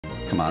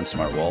Come on,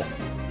 Smart Wool.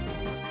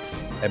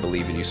 I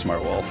believe in you,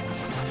 Smart Wool.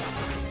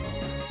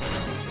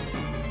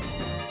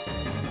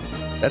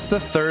 That's the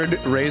third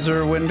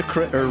Razor Wind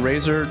crit, or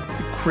Razor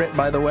crit,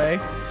 by the way.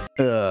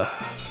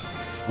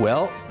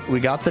 Well, we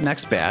got the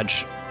next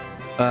badge.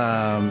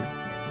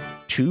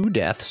 2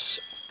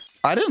 deaths.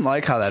 I didn't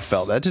like how that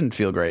felt. That didn't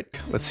feel great.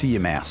 Let's see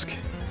your mask.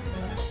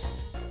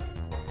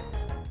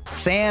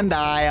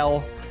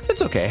 Sandile.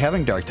 It's okay.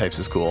 Having dark types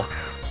is cool.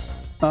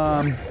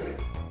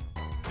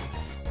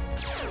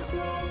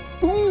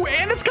 Ooh,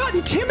 and it's got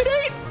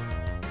Intimidate.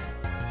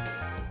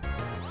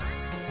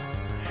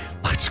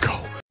 Let's go.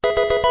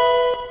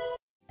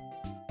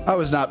 I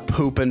was not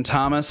pooping,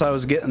 Thomas. I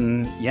was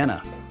getting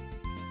Yenna.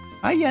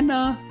 Hi,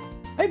 Yenna.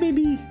 Hi,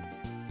 baby.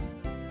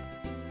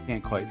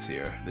 Can't quite see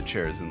her. The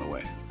chair is in the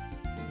way.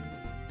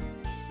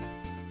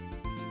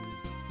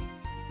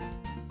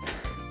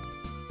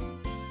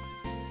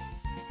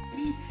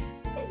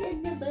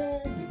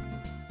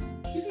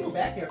 You can go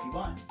back there if you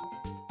want.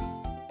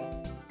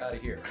 Out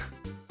of here.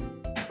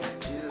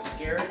 She's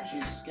scared.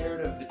 She's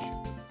scared of the.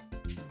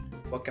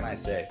 What can I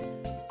say?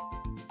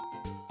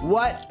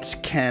 What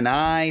can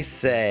I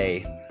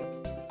say?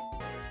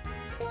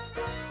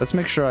 Let's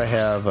make sure I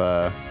have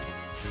a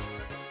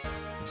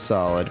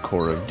solid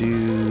core of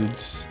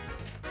dudes.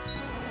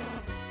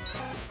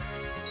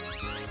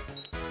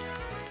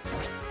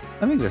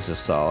 I think this is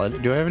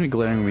solid. Do I have any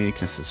glaring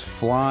weaknesses?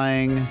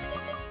 Flying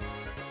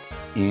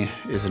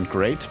isn't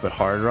great, but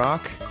hard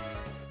rock.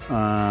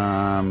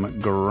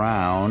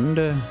 Ground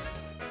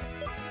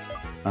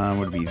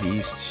would be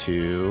these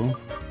two.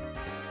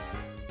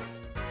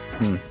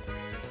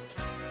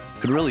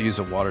 Could really use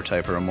a water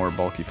type or a more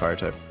bulky fire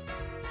type.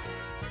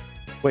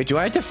 Wait, do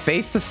I have to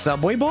face the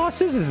subway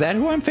bosses? Is that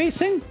who I'm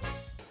facing?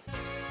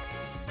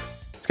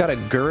 It's got a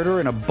girder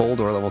and a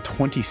boulder level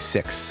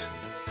 26.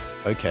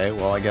 Okay,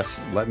 well, I guess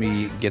let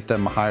me get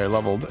them higher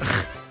leveled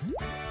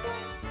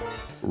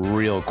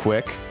real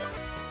quick.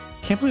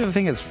 Can't believe the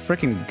thing has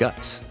freaking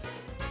guts.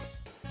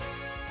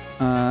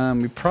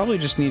 We probably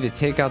just need to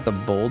take out the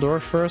boulder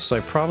first, so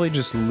I probably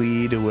just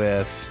lead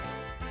with...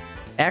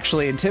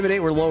 Actually,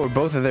 Intimidate will lower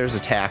both of theirs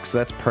attacks, so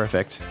that's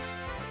perfect.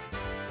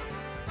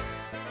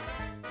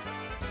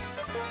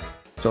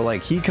 So,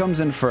 like, he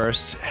comes in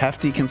first,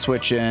 Hefty can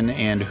switch in,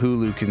 and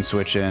Hulu can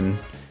switch in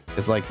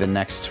is, like, the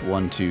next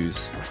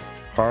 1-2s.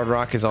 Hard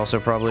Rock is also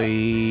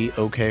probably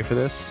okay for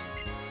this.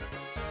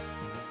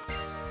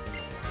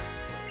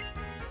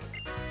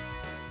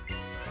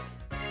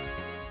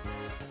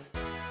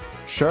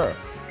 Sure.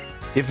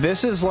 If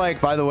this is, like,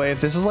 by the way,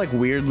 if this is, like,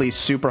 weirdly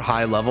super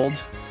high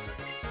leveled,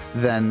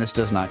 then this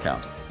does not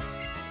count.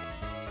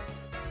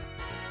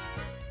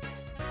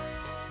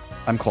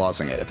 I'm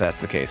clausing it if that's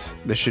the case.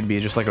 This should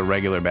be just like a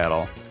regular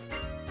battle.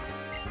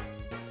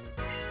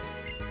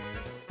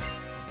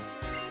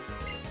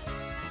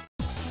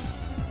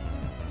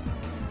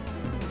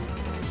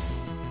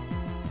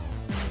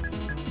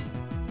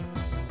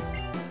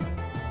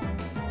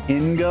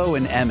 Ingo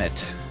and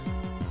Emmett.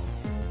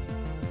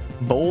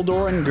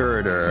 Boulder and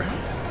Girder.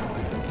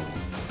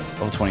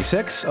 Level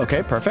 26.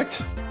 Okay,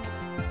 perfect.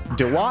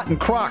 DeWatt and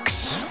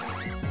Crocs.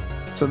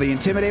 So the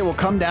Intimidate will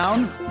come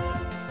down,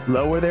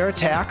 lower their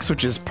attacks,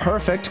 which is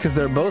perfect because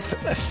they're both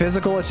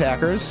physical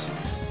attackers.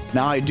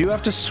 Now I do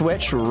have to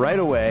switch right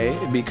away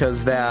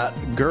because that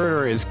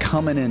Girder is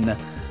coming in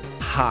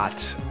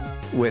hot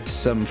with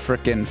some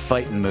frickin'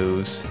 fighting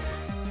moves,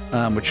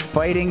 which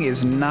fighting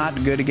is not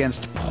good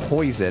against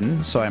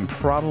poison, so I'm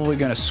probably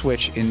going to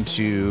switch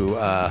into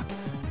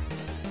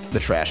the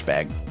trash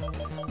bag.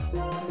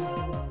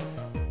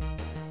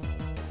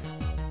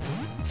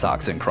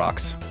 Socks and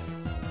Crocs.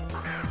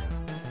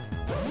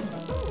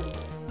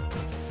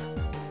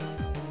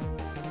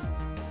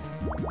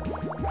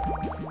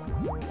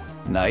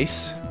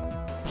 Nice.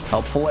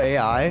 Helpful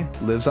AI.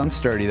 Lives on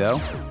sturdy, though.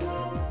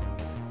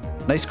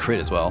 Nice crit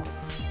as well.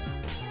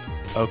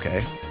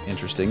 Okay.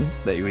 Interesting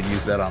that you would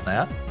use that on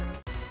that.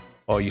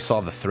 Oh, you saw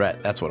the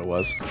threat. That's what it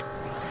was.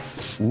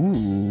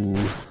 Ooh.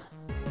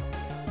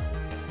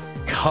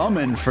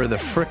 Coming for the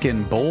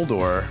frickin'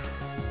 Boulder.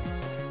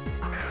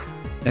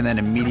 And then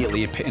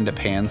immediately into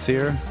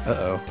Panseer.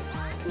 Uh-oh.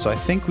 So I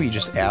think we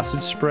just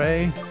Acid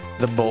Spray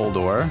the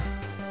Boulder.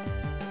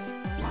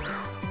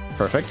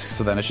 Perfect.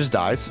 So then it just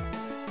dies.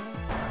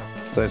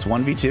 So it's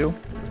 1v2.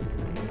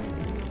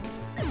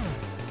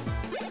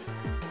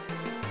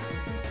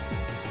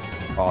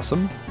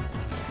 Awesome.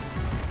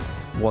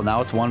 Well, now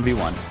it's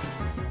 1v1.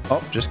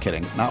 Oh, just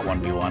kidding. Not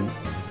 1v1.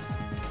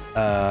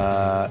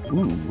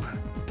 Ooh.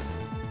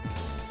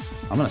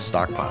 I'm gonna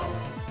stockpile.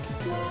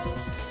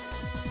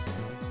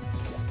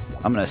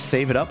 I'm gonna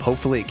save it up.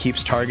 Hopefully it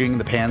keeps targeting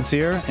the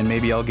Panseer, and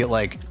maybe I'll get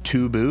like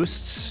 2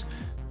 boosts.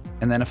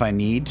 And then if I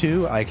need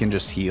to, I can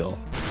just heal.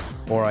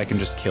 Or I can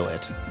just kill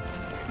it.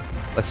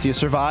 Let's see you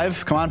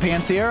survive. Come on,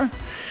 Panseer.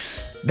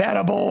 That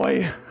a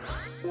boy.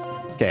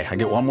 Okay, I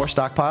get 1 more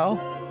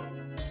stockpile.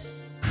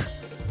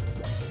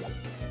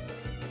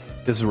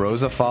 Does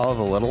Rosa follow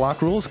the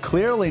Littlelocke rules?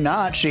 Clearly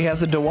not. She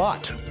has a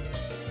DeWatt.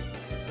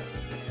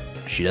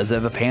 She does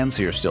have a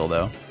Panseer still,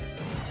 though.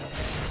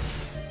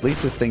 At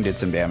least this thing did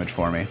some damage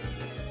for me.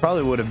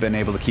 Probably would have been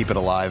able to keep it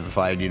alive if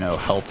I had, you know,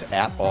 helped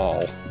at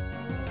all.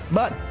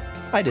 But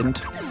I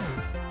didn't.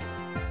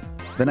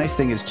 The nice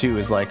thing is, too,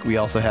 is like we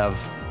also have...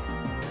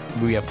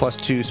 We have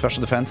 +2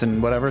 special defense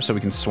and whatever, so we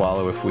can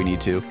swallow if we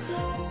need to.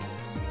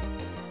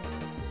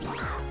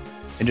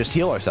 And just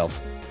heal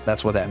ourselves.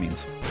 That's what that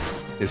means,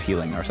 is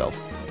healing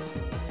ourselves.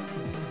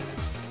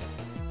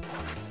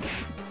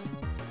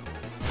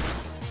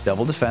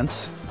 Double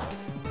defense.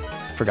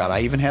 Forgot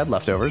I even had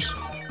leftovers.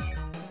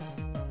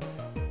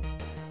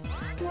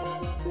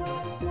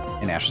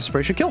 And Acid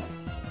Spray should kill.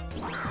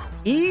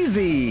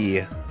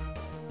 Easy!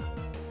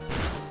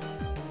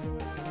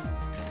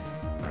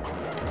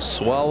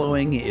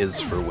 Swallowing is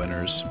for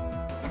winners.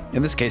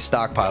 In this case,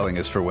 stockpiling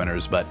is for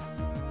winners, but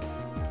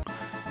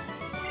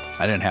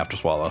I didn't have to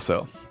swallow,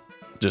 so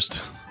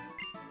just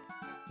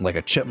like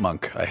a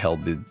chipmunk, I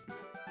held the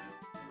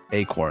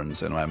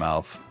acorns in my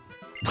mouth.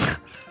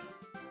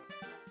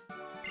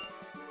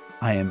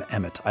 I am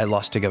Emmett. I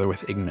lost together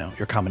with Igno.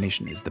 Your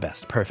combination is the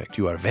best. Perfect.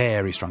 You are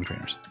very strong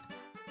trainers.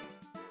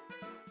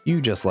 You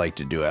just like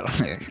to do it.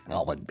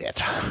 I'll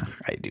admit.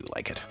 I do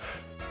like it.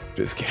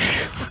 Just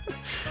kidding.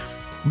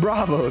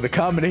 Bravo. The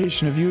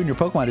combination of you and your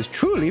Pokemon is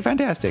truly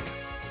fantastic.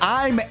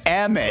 I'm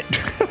Emmett.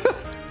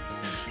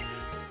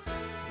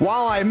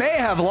 While I may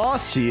have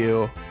lost to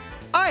you,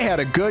 I had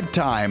a good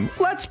time.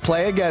 Let's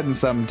play again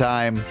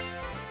sometime.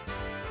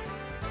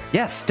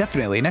 Yes,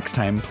 definitely. Next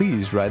time,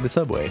 please ride the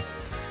subway.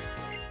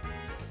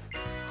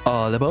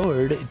 All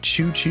aboard.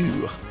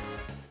 Choo-choo.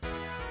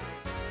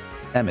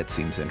 Emmett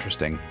seems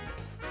interesting.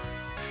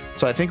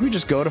 So I think we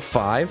just go to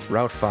 5,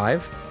 Route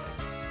 5.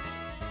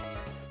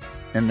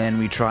 And then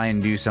we try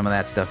and do some of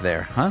that stuff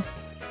there. Huh?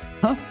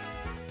 Huh?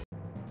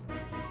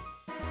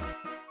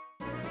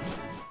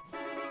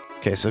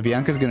 Okay, so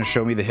Bianca's going to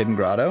show me the hidden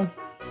grotto.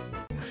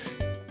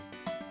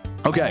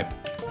 Okay.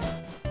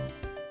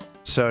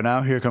 So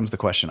now here comes the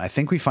question. I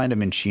think we find a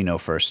Minccino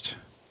first.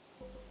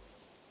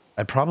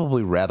 I'd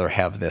probably rather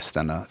have this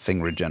than a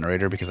thing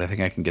regenerator because I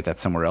think I can get that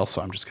somewhere else.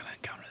 So I'm just going to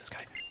encounter this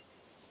guy.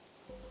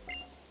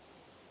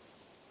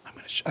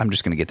 I'm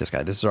just going to get this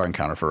guy. This is our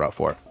encounter for Route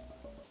 4.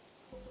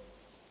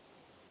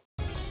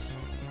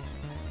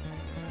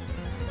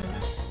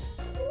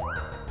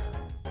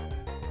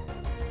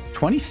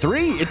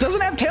 $23. It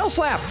doesn't have Tail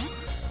Slap.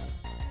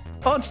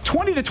 Oh, it's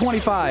 20 to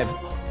 25.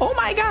 Oh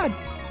my god.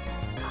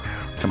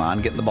 Come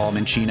on, get in the ball,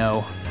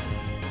 Minccino.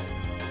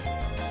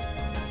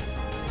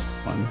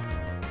 1,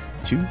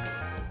 2,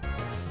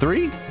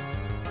 3.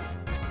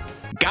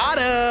 Got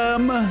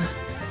him.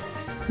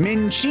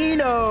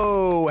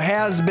 Minccino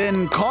has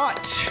been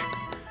caught.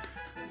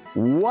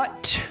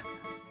 What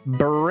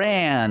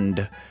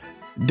brand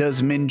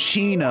does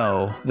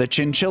Minccino, the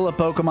chinchilla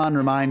Pokemon,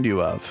 remind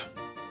you of?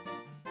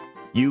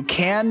 You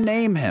can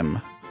name him.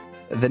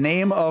 The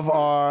name of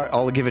our...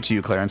 I'll give it to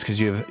you, Clarence, because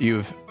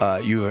you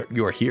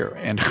are here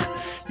and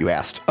you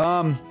asked.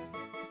 If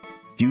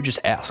you just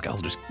ask,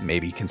 I'll just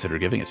maybe consider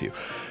giving it to you.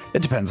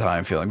 It depends how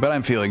I'm feeling, but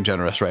I'm feeling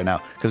generous right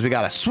now because we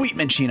got a sweet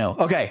Minccino.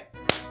 Okay,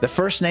 the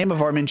first name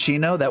of our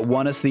Minccino that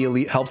won us the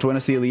elite, helped win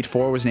us the Elite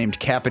Four, was named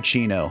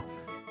Cappuccino.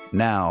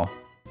 Now,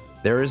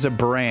 there is a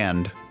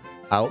brand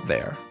out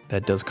there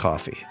that does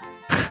coffee.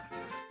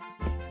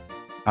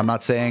 I'm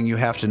not saying you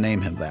have to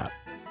name him that.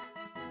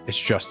 It's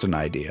just an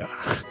idea.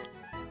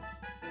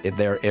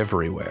 They're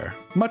everywhere,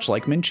 much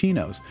like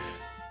Minccinos.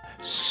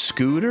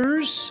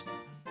 Scooters?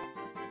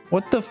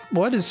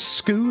 What is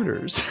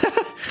Scooters?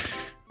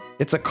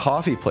 It's a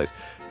coffee place.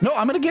 No,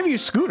 I'm gonna give you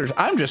Scooters.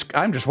 I'm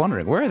just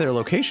wondering, where are their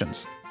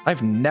locations?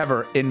 I've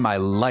never in my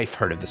life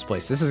heard of this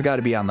place. This has got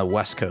to be on the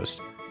West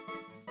Coast.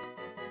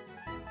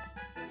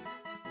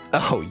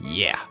 Oh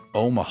yeah,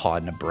 Omaha,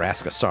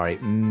 Nebraska. Sorry,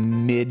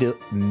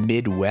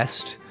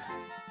 Midwest.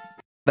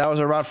 That was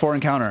a Route 4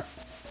 encounter.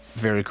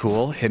 Very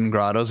cool. Hidden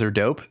grottos are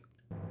dope.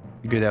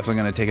 You're definitely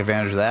gonna take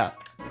advantage of that,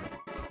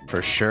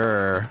 for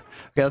sure.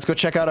 Okay, let's go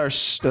check out our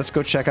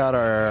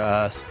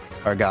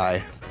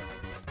guy,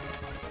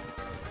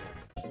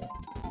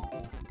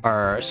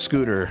 our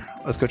scooter.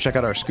 Let's go check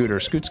out our scooter.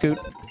 Scoot, scoot.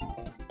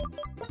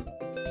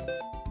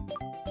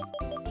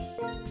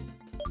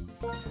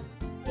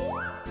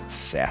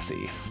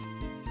 Sassy.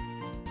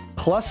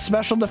 Plus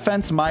special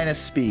defense minus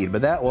speed,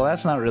 but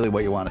that's not really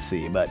what you want to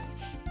see. But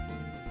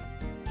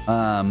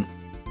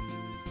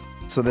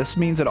so this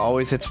means it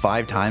always hits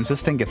 5 times.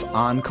 This thing gets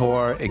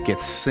Encore, it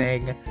gets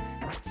Sing.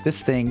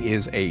 This thing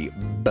is a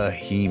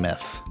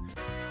behemoth.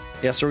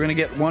 Yeah, so we're gonna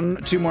get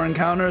 2 more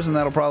encounters, and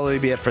that'll probably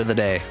be it for the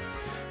day.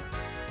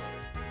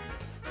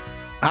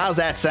 How's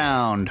that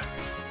sound?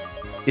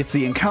 It's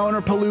the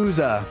Encounter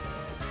Palooza.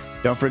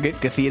 Don't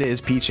forget, Gothita is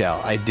Peach Owl.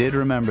 I did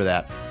remember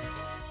that.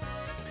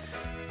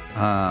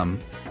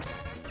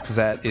 Because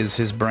that is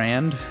his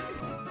brand.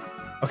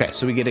 Okay,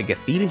 so we get a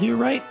Gothita here,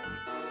 right?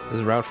 This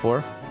is Route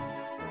 4.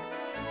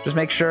 Just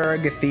make sure,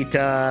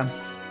 Gothita.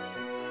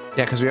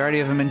 Yeah, because we already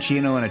have a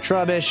Minccino and a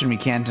Trubbish, and we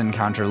can't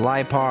encounter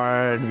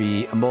Liepard.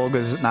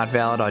 Emolga's not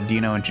valid.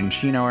 Audino and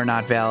Cinccino are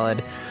not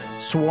valid.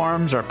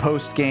 Swarms are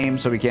post-game,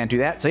 so we can't do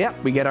that. So yeah,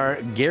 we get our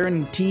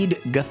guaranteed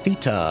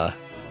Gothita.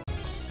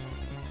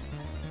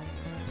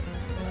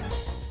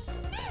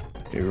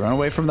 Do we run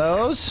away from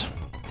those?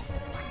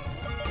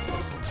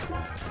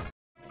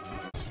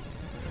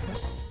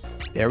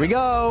 There we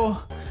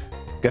go.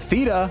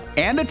 Gothita,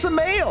 and it's a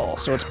male,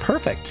 so it's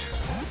perfect.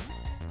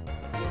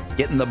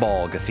 Get in the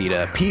ball,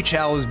 Gothita. Peach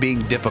Owl is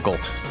being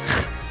difficult.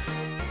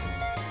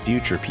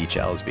 Future Peach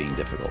Owl is being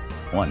difficult.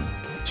 1,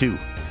 2,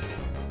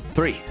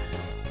 3.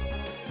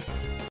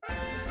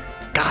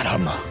 Got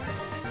him.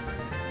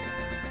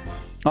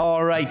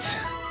 All right.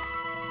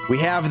 We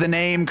have the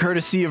name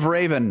courtesy of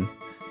Raven.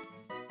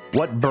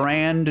 What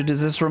brand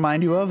does this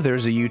remind you of?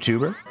 There's a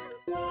YouTuber.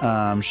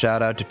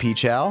 Shout out to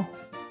Peach Owl.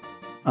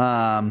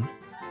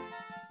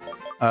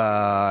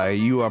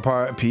 You are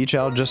part Peach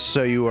Owl, just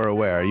so you are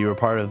aware. You are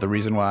part of the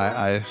reason why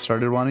I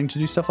started wanting to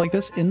do stuff like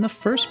this in the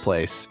first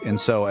place.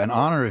 And so, in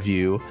honor of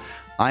you,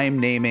 I am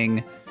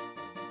naming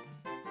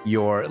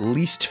your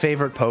least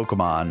favorite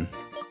Pokemon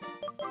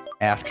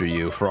after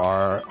you for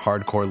our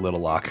hardcore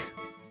Littlelocke.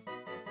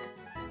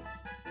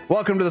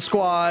 Welcome to the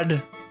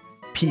squad,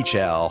 Peach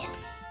Owl.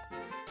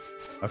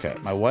 Okay,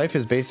 my wife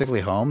is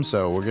basically home,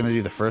 so we're gonna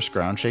do the first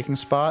ground shaking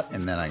spot,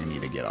 and then I need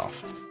to get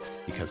off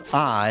because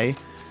I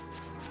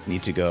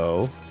need to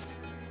go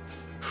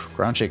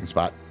ground shaking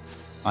spot.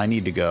 I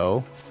need to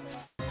go.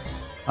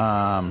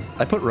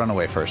 I put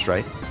runaway first,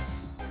 right?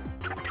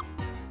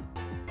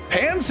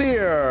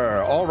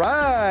 Pansear! All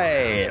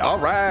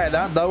right,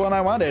 not the one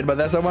I wanted, but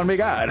that's the one we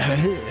got.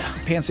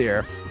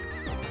 Pansear.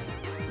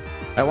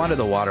 I wanted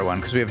the water one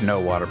because we have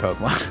no water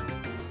Pokemon.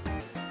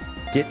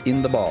 Get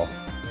in the ball.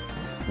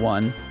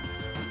 1,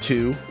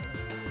 2,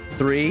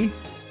 3.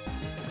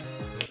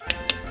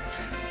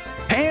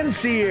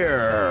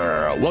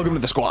 Pansear! Welcome to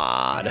the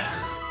squad.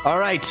 All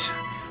right.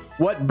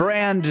 What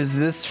brand does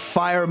this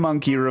fire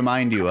monkey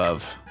remind you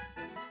of?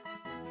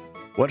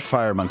 What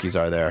fire monkeys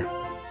are there?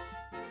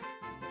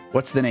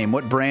 What's the name?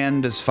 What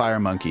brand is fire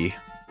monkey?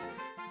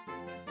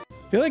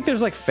 I feel like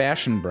there's like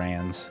fashion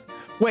brands.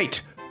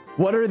 Wait,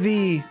 what are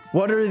the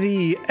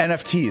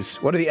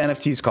NFTs? What are the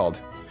NFTs called?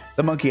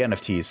 The monkey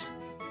NFTs.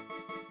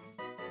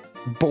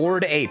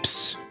 Bored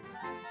apes.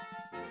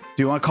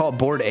 Do you want to call it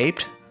bored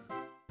aped?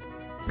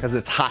 Because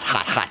it's hot,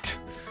 hot, hot.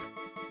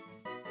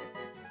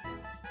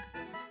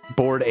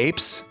 Bored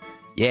apes?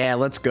 Yeah,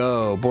 let's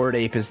go. Bored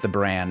ape is the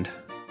brand.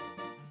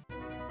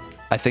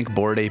 I think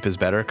bored ape is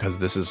better because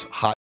this is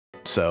hot.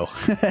 So,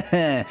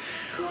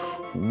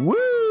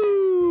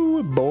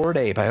 woo! Bored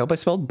ape. I hope I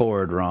spelled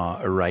bored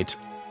wrong. Right.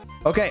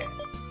 Okay.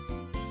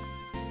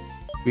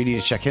 We need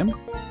to check him.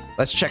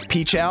 Let's check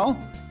Peach Owl.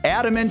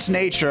 Adamant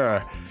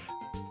nature.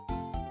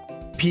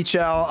 Peach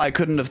Owl, I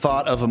couldn't have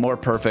thought of a more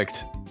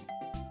perfect.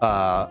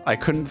 I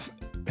couldn't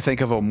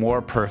think of a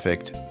more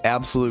perfect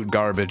absolute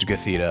garbage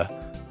Gothita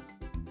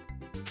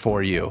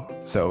for you.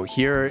 So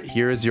here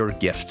is your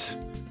gift.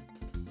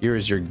 Here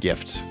is your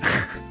gift.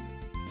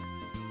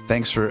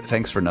 Thanks for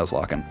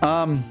nuzlocking.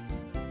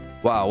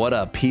 Wow, what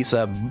a piece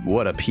of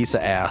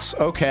ass.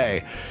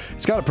 Okay,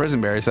 it's got a prison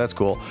berry, so that's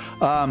cool.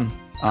 On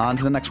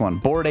to the next one.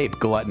 Bored ape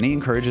gluttony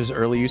encourages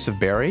early use of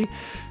berry,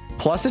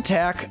 plus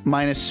attack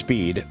minus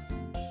speed.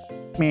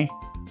 Meh.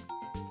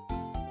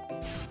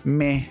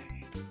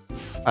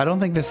 I don't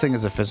think this thing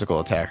is a physical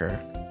attacker.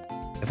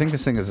 I think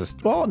this thing is a...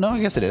 Well, no, I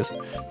guess it is.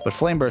 But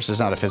Flame Burst is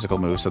not a physical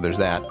move, so there's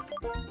that.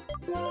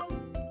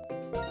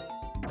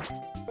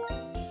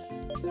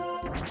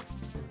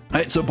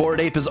 Alright, so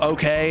Bored Ape is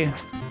okay.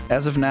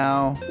 As of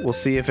now, we'll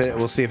see if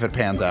it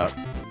pans out.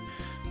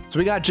 So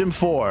we got Gym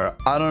 4.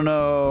 I don't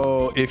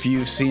know if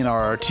you've seen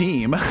our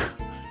team,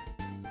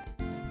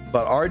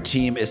 but our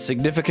team is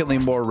significantly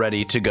more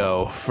ready to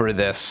go for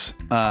this.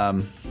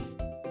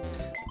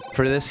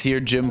 For this here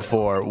Gym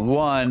 4.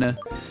 One,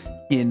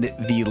 in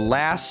the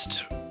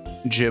last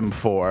Gym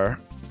 4,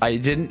 I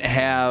didn't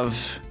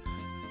have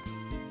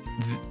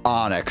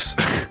Onyx.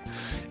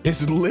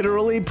 It's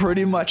literally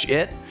pretty much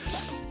it.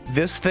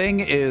 This thing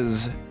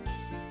is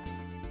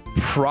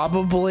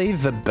probably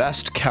the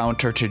best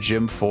counter to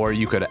Gym 4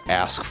 you could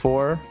ask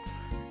for.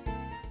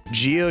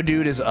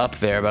 Geodude is up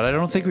there, but I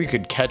don't think we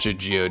could catch a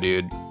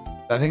Geodude.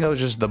 I think it was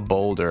just the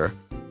boulder.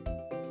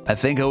 I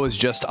think it was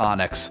just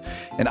Onyx.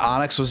 And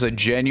Onyx was a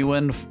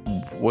genuine,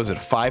 was it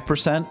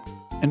 5%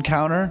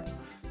 encounter?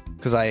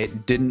 Because I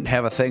didn't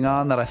have a thing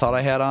on that I thought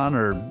I had on,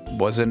 or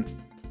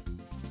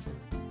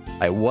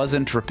I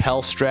wasn't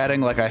repel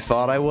stratting like I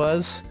thought I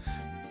was.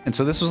 And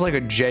so this was like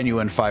a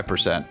genuine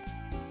 5%.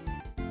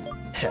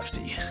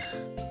 Hefty.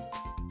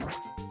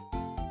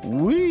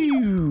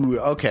 Woo!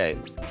 Okay,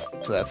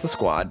 so that's the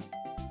squad.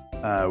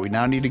 We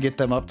now need to get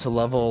them up to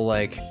level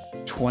like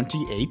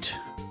 28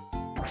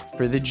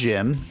 for the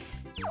gym.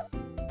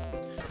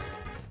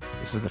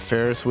 This is the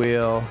Ferris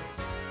wheel.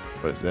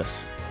 What is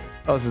this?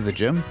 Oh, this is the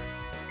gym?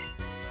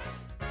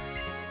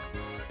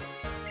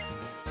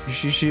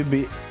 She should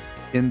be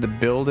in the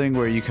building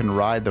where you can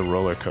ride the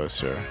roller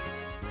coaster.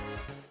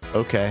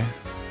 Okay.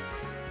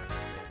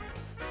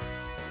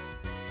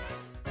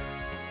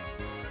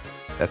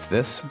 That's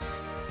this?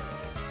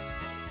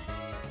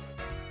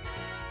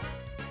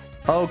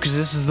 Oh, because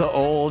this is the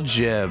old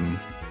gym.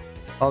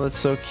 Oh, that's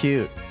so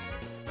cute.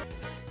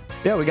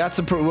 Yeah, we got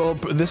some. Well,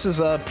 this is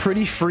a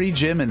pretty free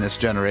gym in this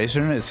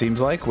generation, it seems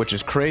like, which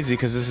is crazy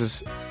because this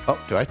is. Oh,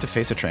 do I have to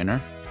face a trainer?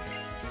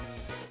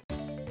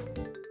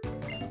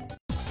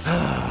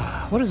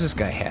 What does this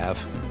guy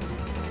have?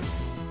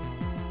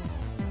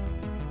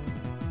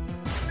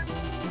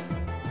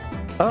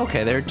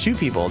 Okay, there are two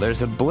people.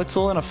 There's a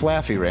Blitzel and a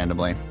Flaffy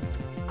randomly.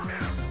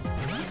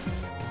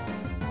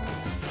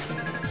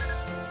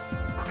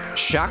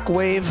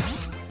 Shockwave,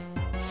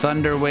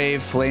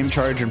 Thunderwave, Flame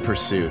Charge, and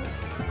Pursuit.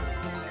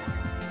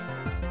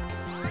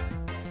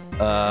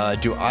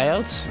 Do I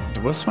outs?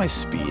 What's my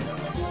speed?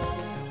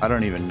 I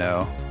don't even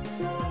know.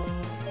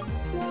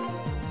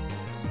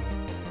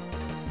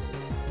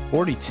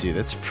 42,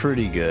 that's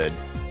pretty good.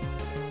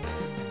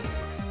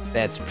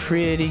 That's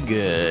pretty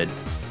good.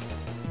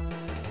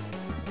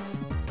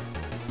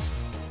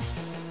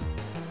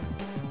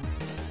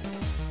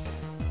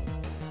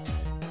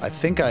 I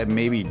think I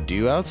maybe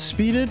do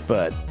outspeed it,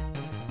 but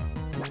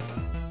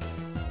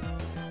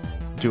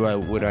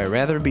would I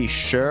rather be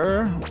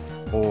sure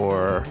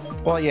or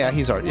well, yeah,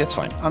 he's already, it's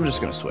fine. I'm just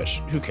gonna switch.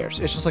 Who cares?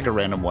 It's just like a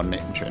random one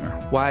name trainer.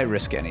 Why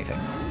risk anything?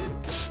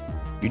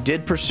 You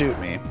did pursuit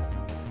me,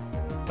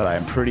 but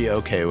I'm pretty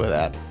okay with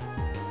that.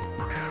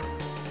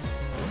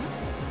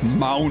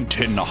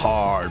 Mountain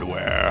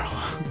hardware.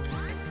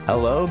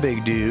 Hello,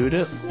 big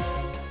dude.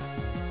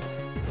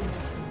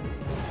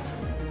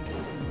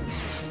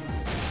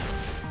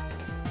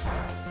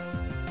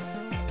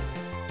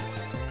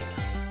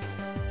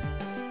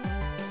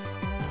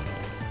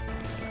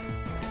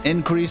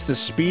 Increase the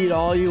speed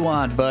all you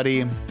want,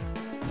 buddy.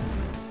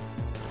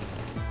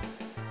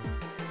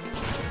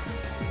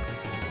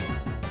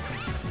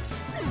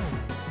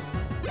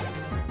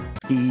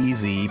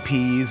 Easy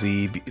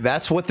peasy.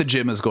 That's what the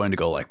gym is going to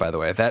go like, by the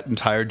way. That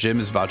entire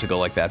gym is about to go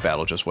like that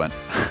battle just went.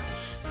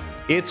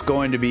 It's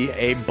going to be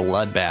a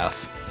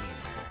bloodbath.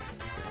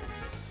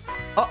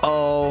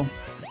 Uh-oh.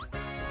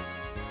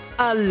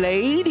 A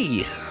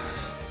lady.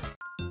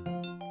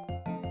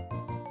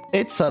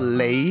 It's a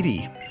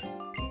lady.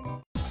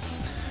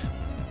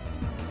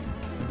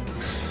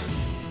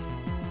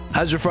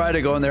 How's your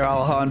Friday going there,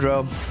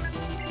 Alejandro?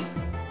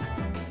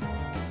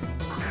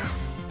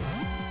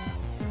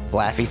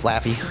 Flaffy,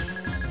 Flaffy.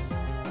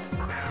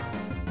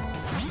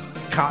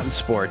 Cotton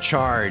Spore,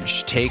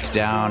 Charge,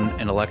 Takedown,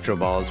 and Electro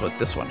Ball is what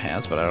this one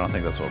has, but I don't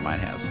think that's what mine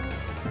has.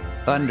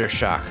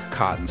 Thundershock,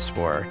 Cotton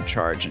Spore,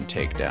 Charge, and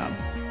Takedown.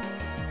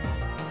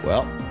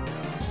 Well,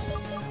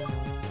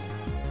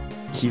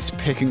 he's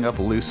picking up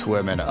loose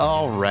women.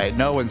 All right,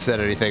 no one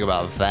said anything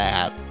about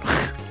that.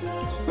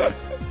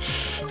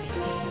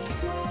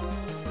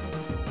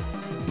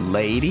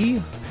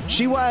 Lady?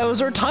 She was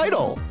her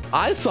title.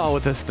 I saw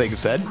what this thing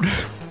said.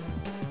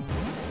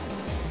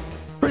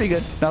 Pretty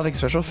good. Nothing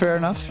special. Fair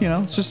enough. You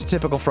know, it's just a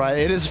typical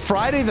Friday. It is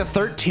Friday the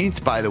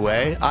 13th, by the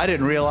way. I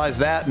didn't realize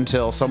that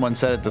until someone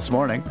said it this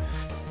morning.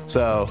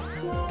 So,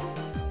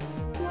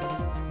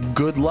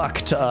 good luck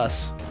to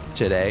us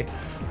today.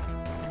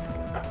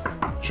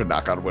 Should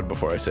knock on wood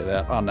before I say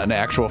that on an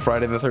actual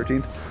Friday the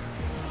 13th.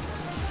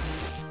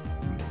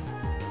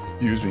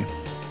 Excuse me.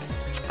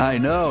 I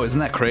know. Isn't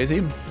that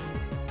crazy?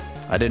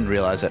 I didn't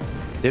realize it.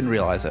 Didn't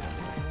realize it.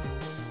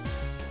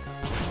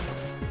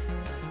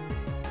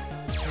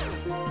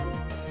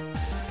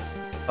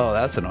 Oh,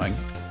 that's annoying.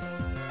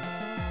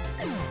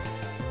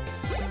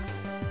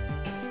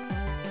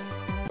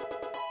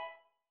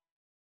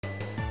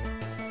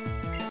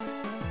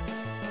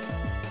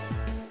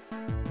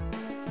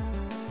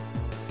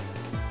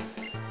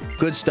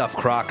 Good stuff,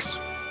 Crocs.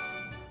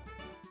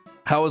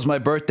 How was my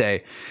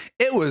birthday?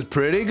 It was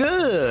pretty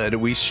good.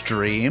 We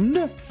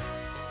streamed.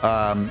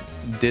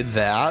 Did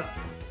that,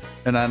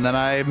 and then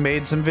I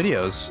made some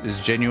videos is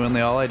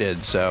genuinely all I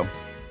did, so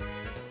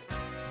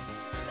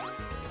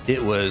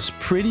it was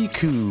pretty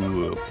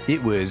cool.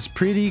 It was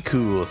pretty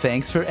cool.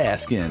 Thanks for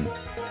asking.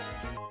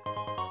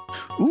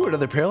 Ooh,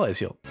 another paralyze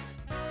heal.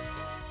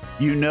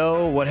 You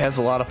know what has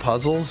a lot of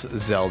puzzles?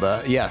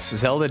 Zelda. Yes,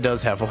 Zelda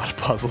does have a lot of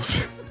puzzles.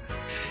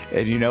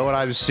 And you know what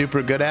I'm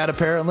super good at,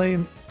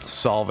 apparently?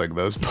 Solving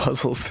those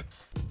puzzles.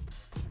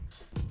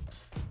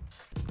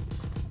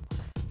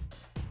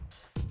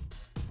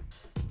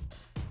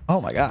 Oh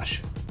my gosh.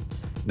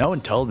 No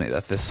one told me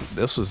that this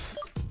was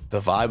the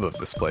vibe of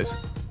this place.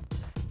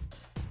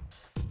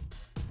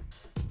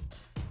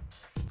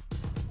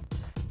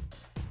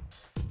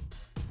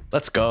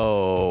 Let's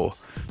go.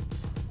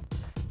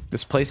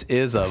 This place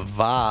is a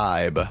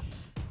vibe.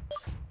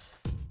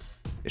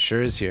 It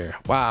sure is here.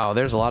 Wow,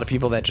 there's a lot of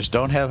people that just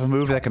don't have a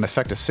move that can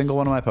affect a single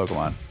one of my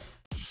Pokemon.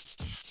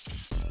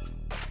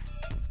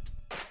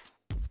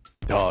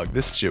 Dog,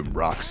 this gym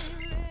rocks.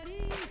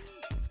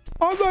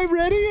 Am I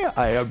ready?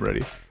 I am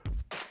ready.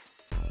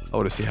 I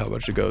want to see how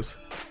much it goes.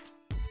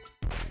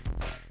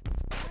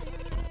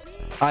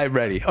 I'm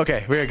ready.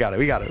 Okay, we got it.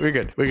 We got it. We're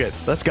good. We're good.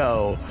 Let's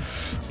go.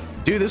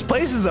 Dude, this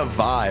place is a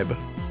vibe.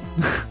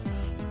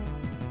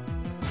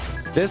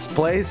 This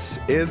place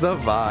is a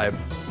vibe.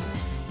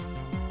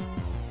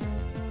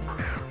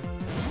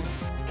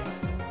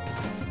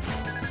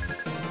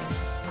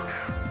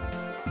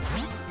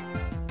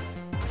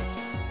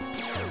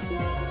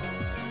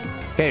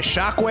 Okay,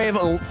 Shockwave,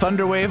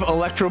 Thunderwave,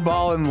 Electro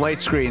Ball, and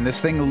Light Screen. This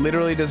thing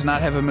literally does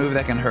not have a move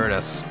that can hurt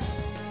us.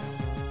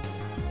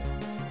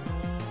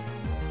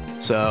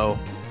 So,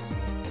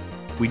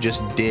 we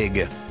just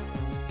dig.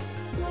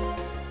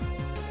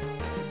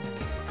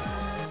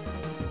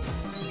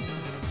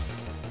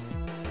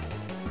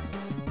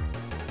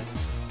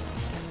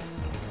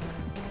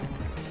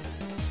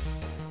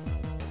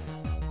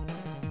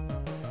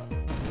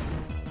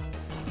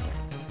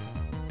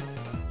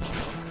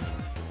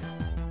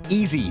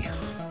 Easy.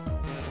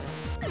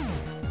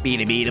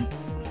 Beat him.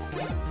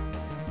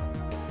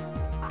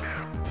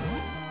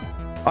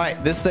 All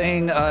right, this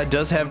thing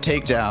does have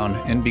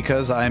takedown, and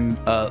because I'm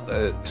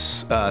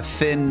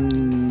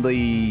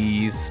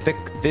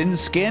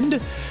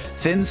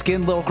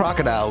thin-skinned little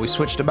crocodile, we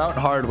switched to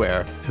Mountain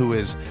Hardware, who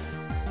is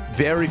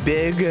very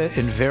big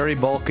and very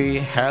bulky,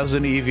 has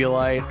an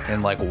Eviolite,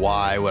 and like,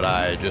 why would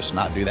I just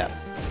not do that?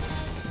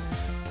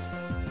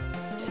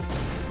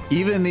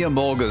 Even the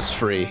Emolga's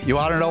free. You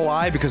want to know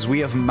why? Because we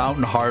have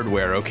Mountain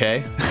Hardware,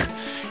 okay?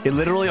 It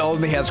literally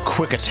only has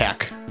Quick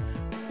Attack.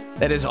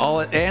 That is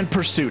all, and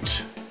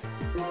Pursuit.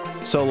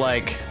 So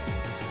like,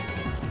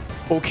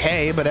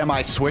 okay, but am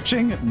I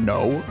switching?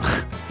 No.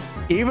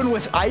 I even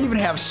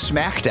have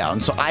Smackdown,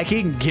 so I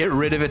can get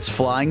rid of its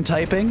flying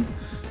typing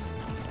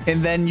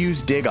and then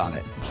use Dig on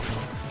it.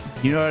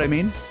 You know what I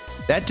mean?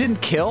 That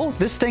didn't kill.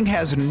 This thing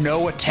has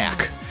no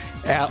attack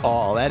at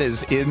all. That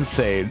is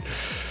insane.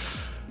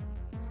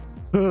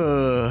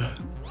 I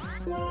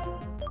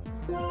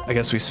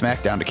guess we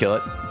smack down to kill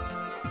it.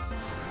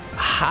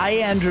 Hi,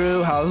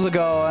 Andrew. How's it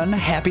going?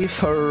 Happy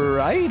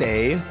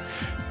Friday.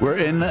 We're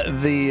in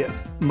the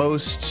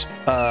most,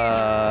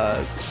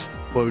 what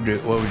would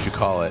you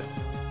call it?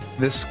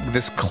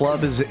 This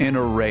club is in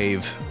a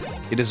rave.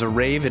 It is a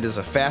rave. It is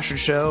a fashion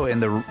show,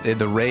 and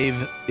the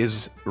rave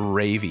is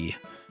ravey.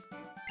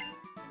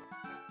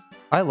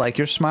 I like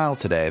your smile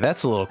today.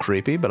 That's a little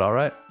creepy, but all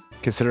right.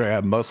 Considering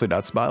I'm mostly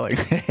not smiling.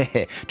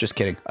 Just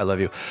kidding. I love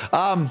you.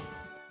 Love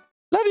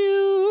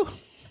you.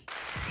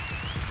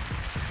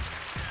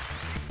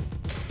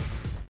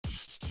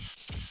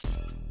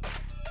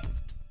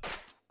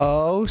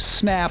 Oh,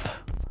 snap.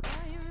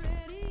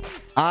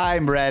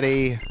 I'm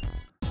ready.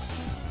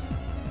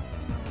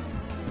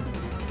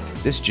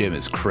 This gym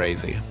is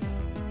crazy.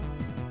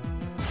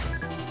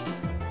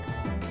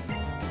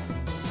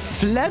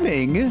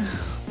 Fleming?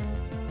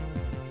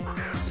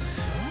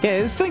 Yeah,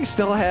 this thing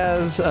still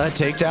has a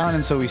takedown,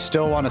 and so we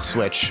still want to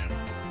switch.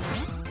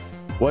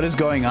 What is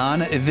going on?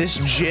 This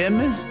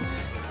gym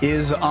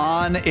is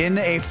on in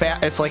a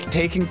it's like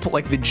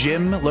like the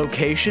gym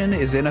location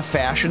is in a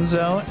fashion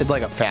zone. It's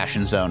like a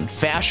fashion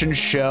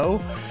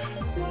show.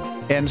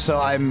 And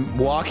so I'm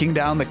walking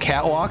down the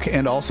catwalk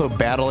and also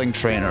battling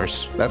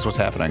trainers. That's what's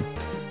happening.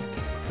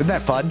 Isn't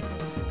that fun?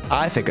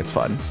 I think it's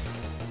fun.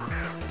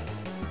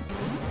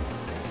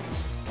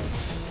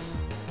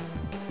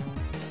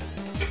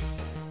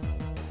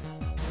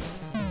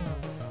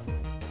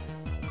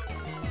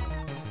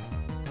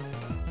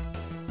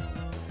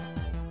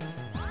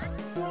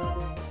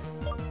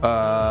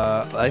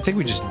 I think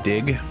we just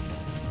dig.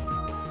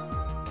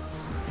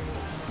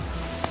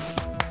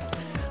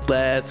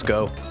 Let's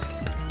go.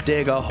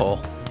 Dig a hole.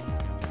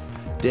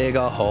 Dig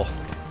a hole.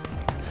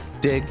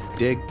 Dig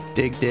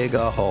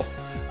a hole.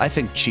 I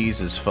think cheese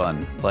is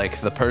fun.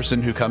 Like the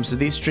person who comes to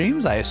these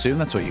streams, I assume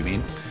that's what you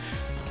mean.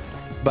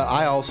 But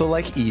I also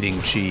like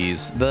eating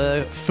cheese.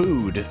 The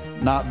food,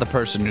 not the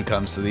person who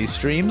comes to these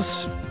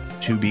streams.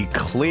 To be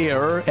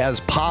clear as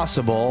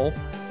possible,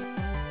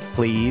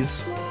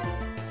 please.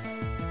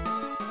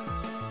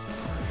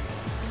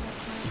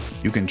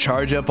 You can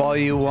charge up all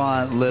you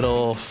want,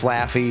 little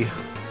Flaffy.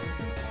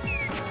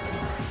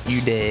 You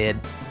dead.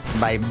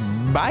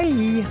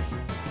 Bye-bye.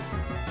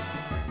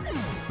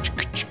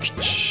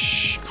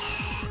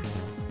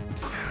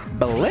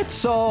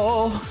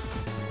 Blitzel.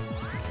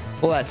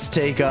 Let's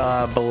take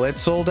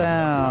Blitzel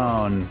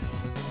down.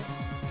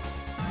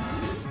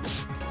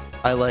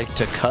 I like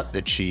to cut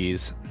the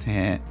cheese.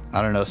 I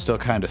don't know, still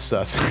kind of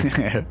sus.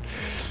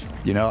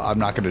 You know, I'm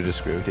not going to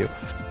disagree with you.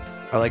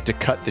 I like to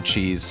cut the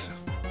cheese.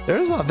 There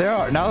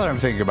are, now that I'm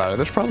thinking about it,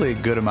 there's probably a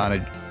good amount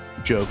of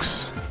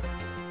jokes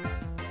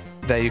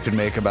that you could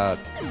make about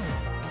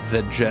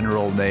the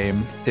general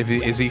name.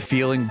 Is he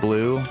feeling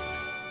blue?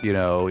 You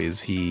know,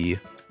 is he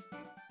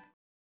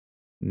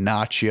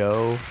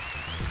Nacho?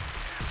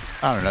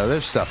 I don't know.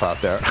 There's stuff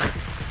out there.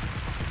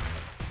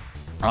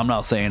 I'm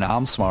not saying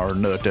I'm smart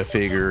enough to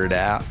figure it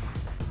out.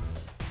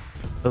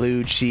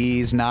 Blue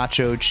cheese,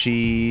 nacho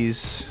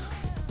cheese.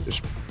 There's,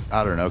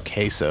 I don't know,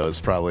 queso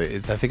is probably, I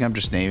think I'm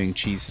just naming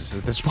cheeses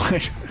at this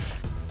point.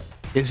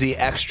 Is he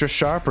extra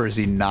sharp or is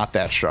he not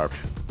that sharp?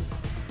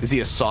 Is he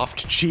a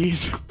soft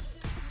cheese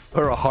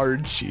or a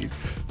hard cheese?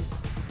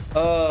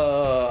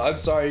 I'm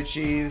sorry,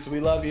 cheese. We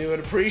love you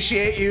and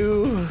appreciate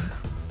you,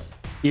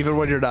 even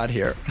when you're not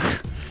here.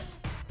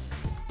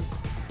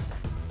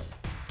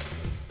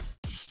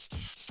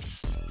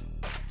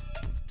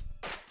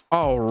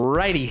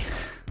 Alrighty.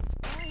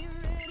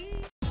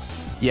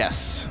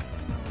 Yes.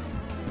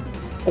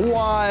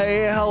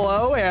 Why,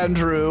 hello,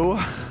 Andrew.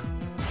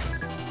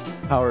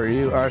 How are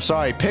you? Or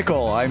sorry,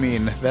 Pickle. I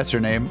mean, that's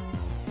your name.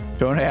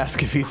 Don't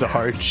ask if he's a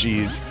hard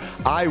cheese.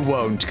 I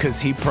won't,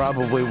 because he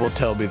probably will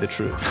tell me the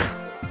truth.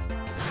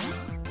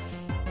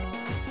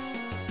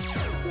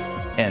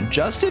 And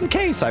just in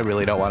case, I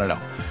really don't want to know.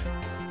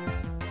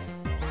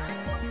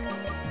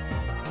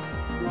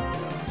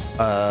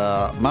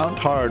 Mount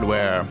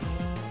Hardware.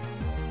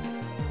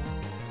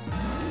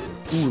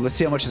 Ooh, let's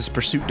see how much this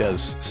pursuit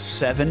does.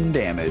 7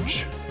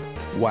 damage.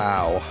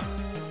 Wow.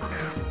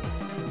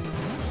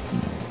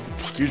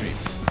 Excuse me.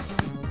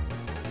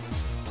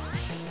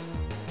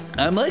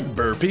 I'm like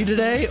burpy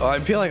today. Oh,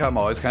 I feel like I'm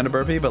always kind of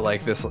burpy, but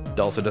like this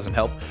also doesn't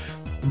help.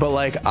 But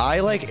like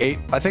I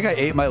think I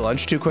ate my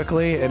lunch too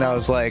quickly, and I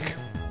was like,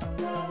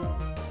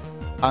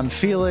 I'm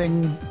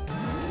feeling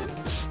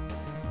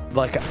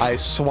like I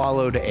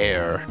swallowed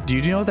air. Do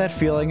you know what that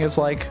feeling is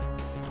like?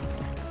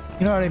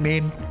 You know what I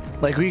mean?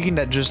 Like we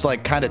can just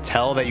like kind of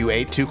tell that you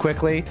ate too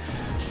quickly,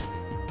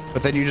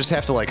 but then you just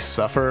have to like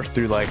suffer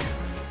through like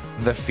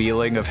the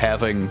feeling of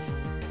having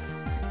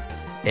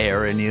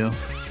air in you.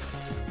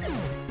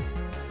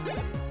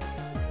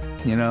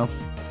 You know?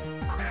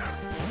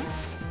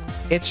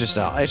 It's just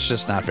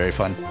not very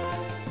fun.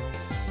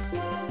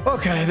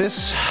 Okay,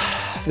 this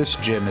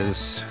gym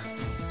is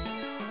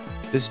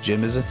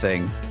a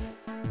thing.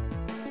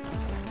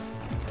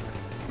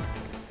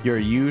 You're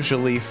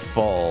usually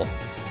full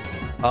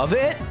of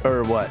it,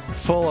 or what?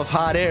 Full of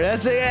hot air.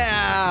 That's it.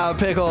 Yeah,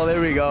 Pickle. There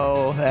we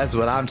go. That's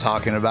what I'm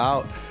talking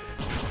about.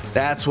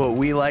 That's what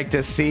we like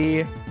to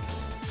see.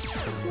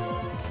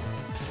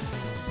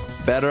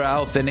 Better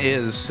out than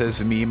is,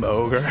 says Meme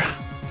Ogre.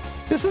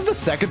 This is the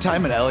second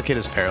time an Elekid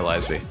has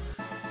paralyzed me.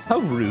 How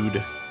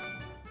rude.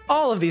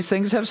 All of these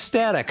things have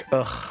static.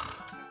 Ugh.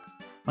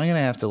 I'm gonna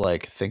have to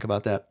like think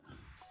about that.